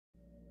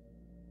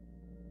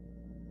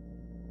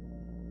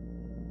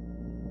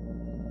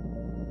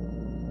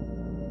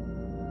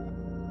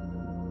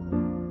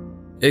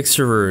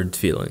Extroverted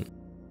feeling.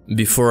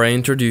 Before I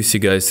introduce you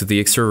guys to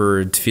the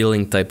extroverted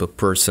feeling type of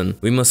person,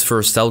 we must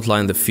first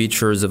outline the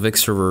features of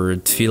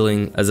extroverted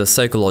feeling as a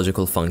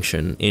psychological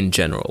function in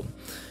general.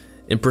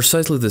 In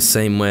precisely the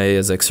same way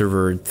as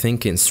extroverted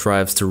thinking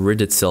strives to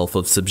rid itself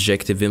of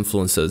subjective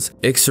influences,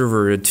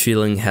 extroverted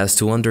feeling has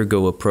to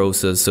undergo a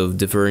process of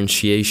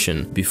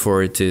differentiation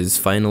before it is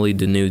finally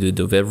denuded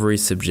of every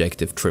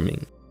subjective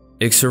trimming.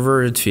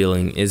 Extroverted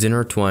feeling is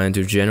intertwined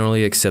to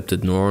generally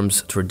accepted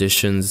norms,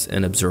 traditions,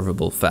 and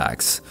observable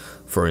facts.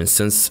 For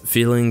instance,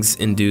 feelings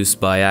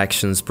induced by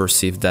actions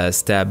perceived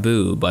as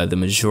taboo by the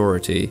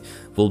majority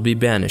will be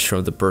banished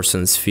from the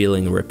person's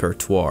feeling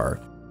repertoire.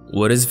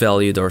 What is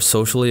valued are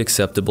socially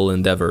acceptable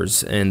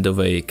endeavors and of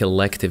a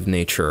collective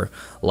nature,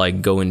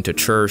 like going to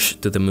church,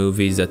 to the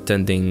movies,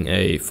 attending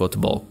a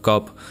football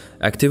cup,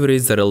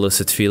 activities that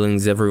elicit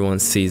feelings everyone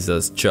sees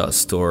as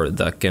just or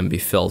that can be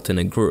felt in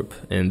a group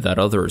and that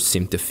others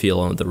seem to feel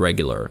on the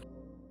regular.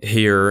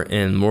 Here,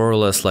 and more or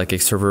less like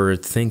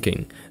extroverted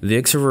thinking,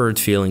 the extroverted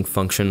feeling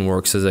function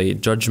works as a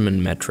judgment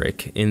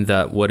metric in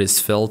that what is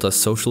felt as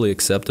socially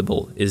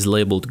acceptable is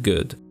labeled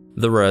good,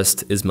 the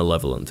rest is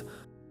malevolent.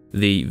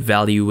 The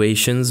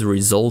valuations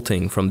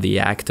resulting from the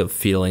act of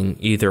feeling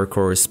either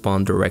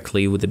correspond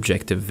directly with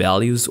objective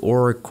values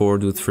or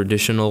accord with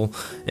traditional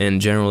and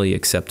generally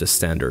accepted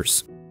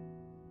standards.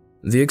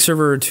 The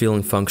extroverted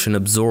feeling function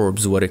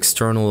absorbs what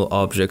external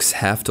objects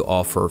have to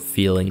offer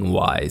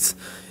feeling-wise.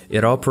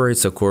 It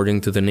operates according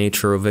to the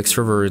nature of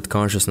extroverted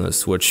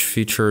consciousness, which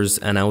features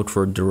an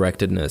outward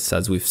directedness,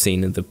 as we've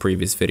seen in the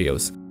previous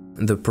videos.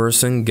 The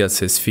person gets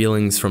his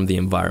feelings from the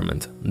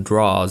environment,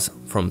 draws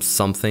from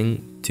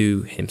something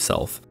to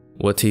himself.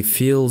 What he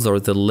feels are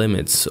the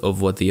limits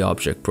of what the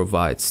object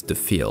provides to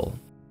feel.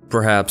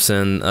 Perhaps,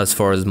 and as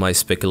far as my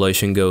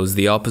speculation goes,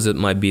 the opposite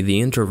might be the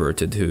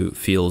introverted who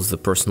feels the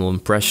personal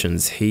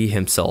impressions he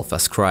himself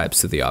ascribes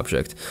to the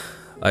object.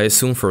 I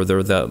assume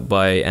further that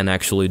by an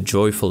actually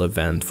joyful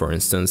event, for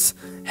instance,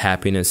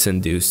 happiness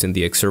induced in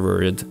the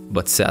extroverted,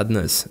 but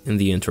sadness in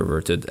the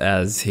introverted,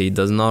 as he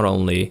does not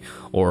only,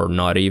 or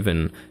not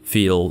even,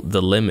 feel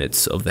the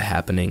limits of the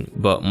happening,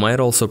 but might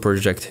also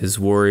project his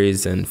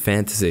worries and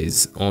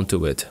fantasies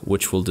onto it,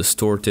 which will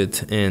distort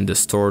it and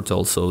distort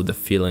also the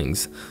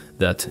feelings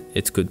that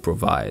it could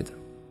provide.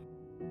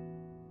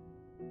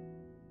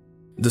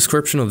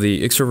 Description of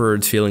the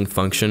extroverted feeling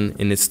function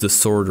in its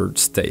disordered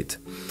state.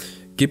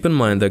 Keep in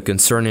mind that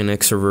concerning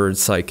extroverted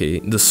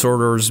psyche,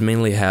 disorders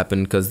mainly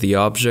happen because the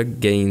object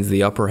gains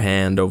the upper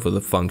hand over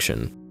the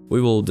function. We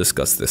will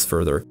discuss this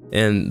further.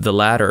 And the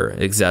latter,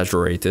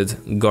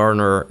 exaggerated,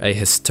 garner a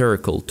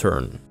hysterical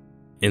turn.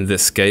 In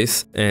this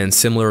case, and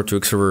similar to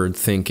extroverted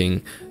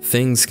thinking,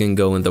 things can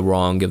go in the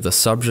wrong if the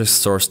subject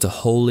starts to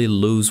wholly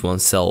lose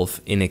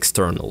oneself in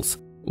externals.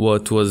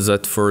 What was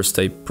at first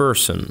a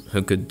person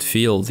who could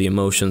feel the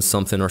emotions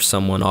something or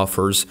someone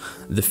offers,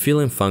 the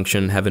feeling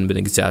function, having been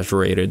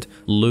exaggerated,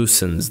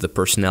 loosens the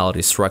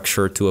personality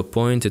structure to a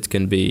point it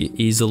can be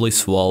easily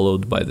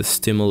swallowed by the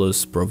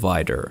stimulus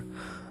provider.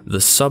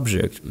 The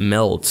subject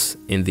melts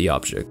in the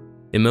object.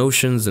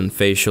 Emotions and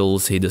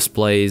facials he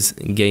displays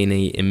gain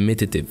a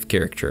imitative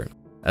character.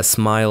 A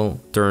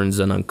smile turns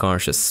an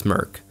unconscious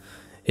smirk.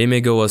 He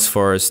may go as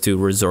far as to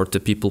resort to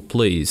people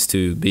please,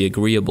 to be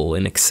agreeable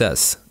in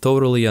excess,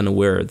 totally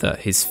unaware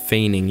that he's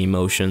feigning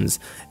emotions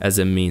as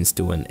a means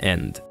to an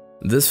end.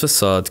 This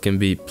facade can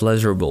be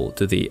pleasurable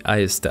to the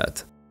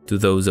aesthete. To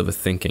those of a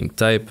thinking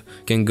type,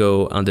 can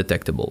go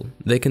undetectable.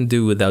 They can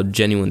do without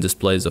genuine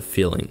displays of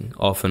feeling,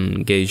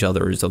 often gauge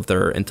others of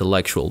their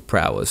intellectual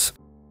prowess.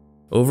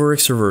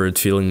 Over-extroverted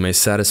feeling may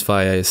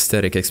satisfy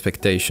aesthetic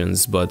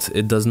expectations, but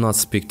it does not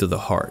speak to the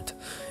heart.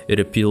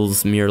 It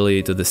appeals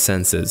merely to the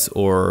senses,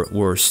 or,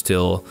 worse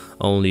still,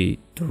 only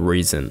to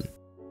reason.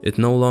 It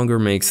no longer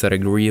makes that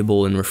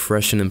agreeable and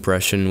refreshing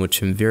impression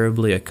which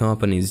invariably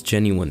accompanies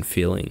genuine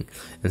feeling.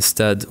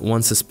 Instead,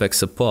 one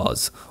suspects a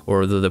pause,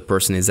 or that the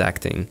person is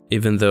acting,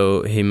 even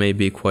though he may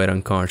be quite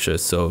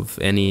unconscious of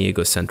any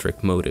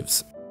egocentric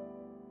motives.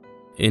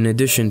 In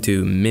addition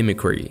to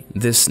mimicry,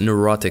 this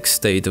neurotic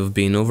state of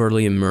being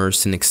overly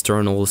immersed in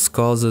externals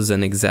causes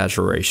an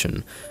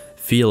exaggeration.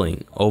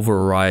 Feeling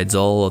overrides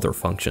all other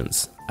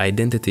functions.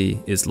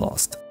 Identity is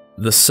lost.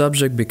 The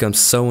subject becomes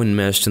so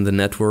enmeshed in the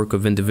network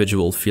of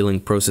individual feeling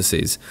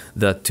processes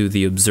that to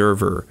the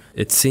observer,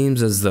 it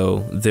seems as though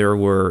there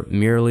were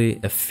merely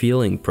a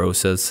feeling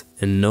process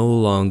and no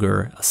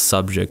longer a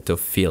subject of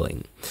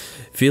feeling.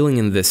 Feeling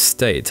in this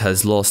state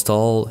has lost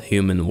all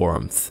human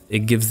warmth.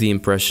 It gives the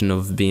impression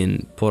of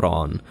being put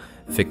on,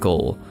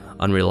 fickle,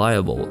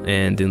 unreliable,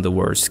 and in the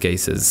worst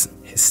cases,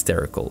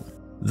 hysterical.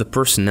 The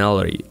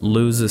personality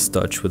loses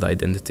touch with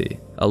identity.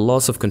 A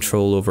loss of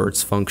control over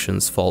its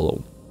functions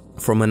follow.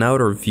 From an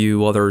outer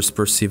view, others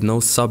perceive no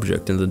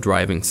subject in the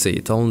driving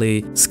seat,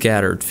 only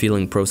scattered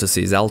feeling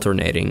processes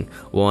alternating,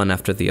 one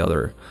after the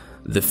other.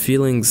 The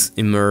feelings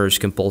emerge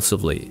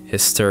compulsively,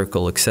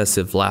 hysterical,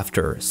 excessive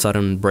laughter,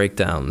 sudden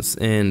breakdowns,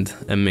 and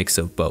a mix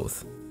of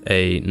both.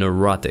 A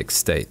neurotic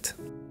state.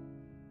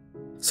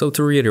 So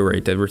to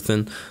reiterate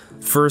everything,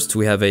 First,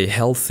 we have a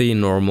healthy,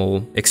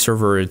 normal,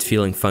 extroverted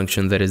feeling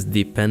function that is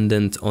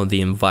dependent on the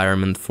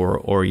environment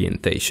for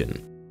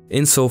orientation.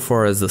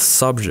 Insofar as the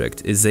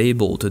subject is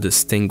able to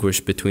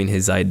distinguish between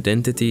his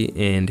identity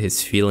and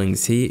his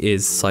feelings, he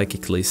is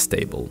psychically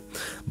stable.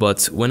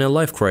 But when a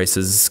life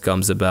crisis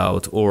comes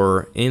about,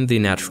 or in the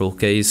natural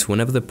case,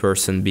 whenever the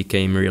person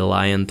became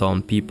reliant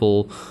on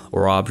people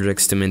or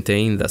objects to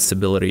maintain that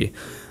stability,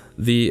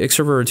 the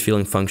extroverted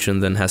feeling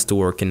function then has to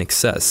work in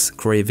excess,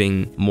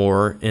 craving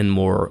more and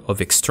more of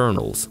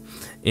externals.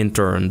 In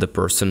turn, the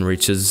person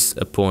reaches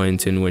a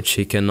point in which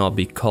he cannot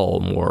be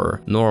calm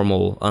or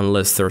normal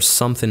unless there's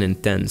something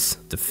intense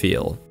to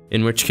feel,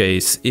 in which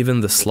case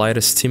even the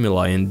slightest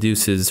stimuli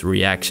induces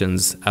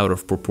reactions out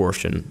of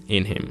proportion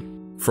in him.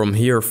 From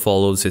here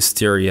follows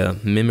hysteria,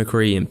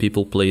 mimicry and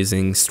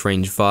people-pleasing,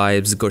 strange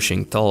vibes,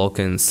 gushing talk,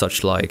 and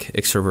such like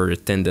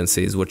extroverted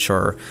tendencies, which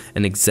are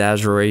an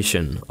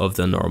exaggeration of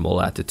the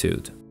normal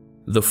attitude.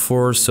 The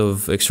force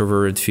of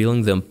extroverted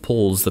feeling then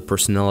pulls the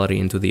personality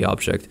into the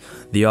object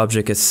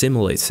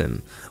assimilates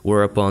him,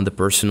 whereupon the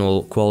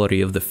personal quality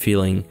of the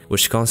feeling,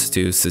 which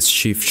constitutes its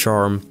chief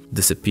charm,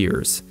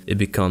 disappears. It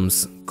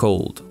becomes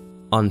cold,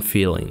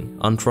 unfeeling,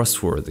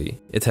 untrustworthy.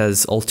 It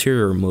has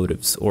ulterior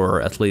motives,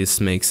 or at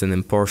least makes an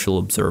impartial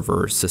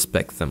observer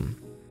suspect them.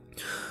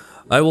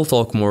 I will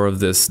talk more of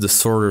this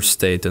disorder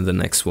state in the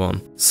next one.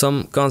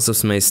 Some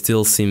concepts may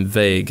still seem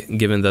vague,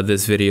 given that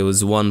this video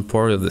is one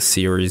part of the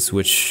series,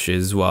 which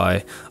is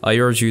why I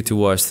urge you to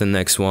watch the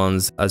next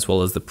ones, as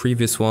well as the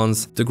previous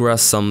ones, to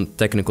grasp some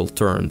technical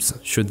terms,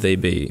 should they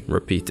be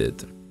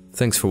repeated.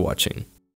 Thanks for watching.